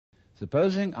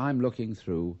Supposing I'm looking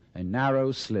through a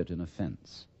narrow slit in a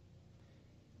fence,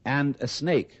 and a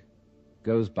snake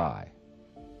goes by.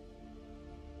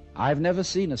 I've never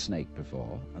seen a snake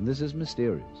before, and this is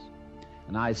mysterious.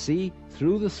 And I see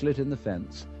through the slit in the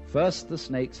fence, first the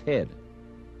snake's head.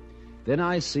 Then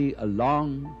I see a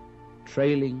long,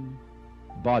 trailing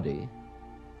body,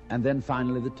 and then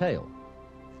finally the tail.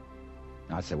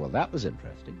 I say, well, that was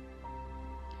interesting.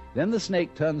 Then the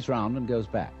snake turns round and goes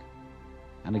back.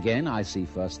 And again I see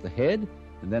first the head,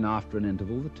 and then after an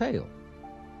interval the tail.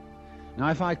 Now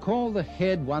if I call the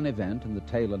head one event and the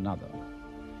tail another,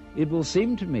 it will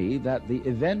seem to me that the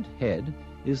event head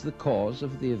is the cause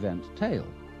of the event tail,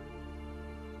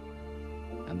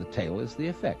 and the tail is the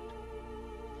effect.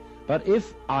 But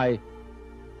if I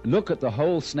look at the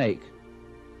whole snake,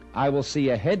 I will see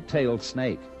a head-tailed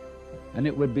snake, and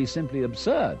it would be simply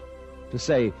absurd to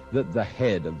say that the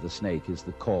head of the snake is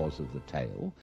the cause of the tail.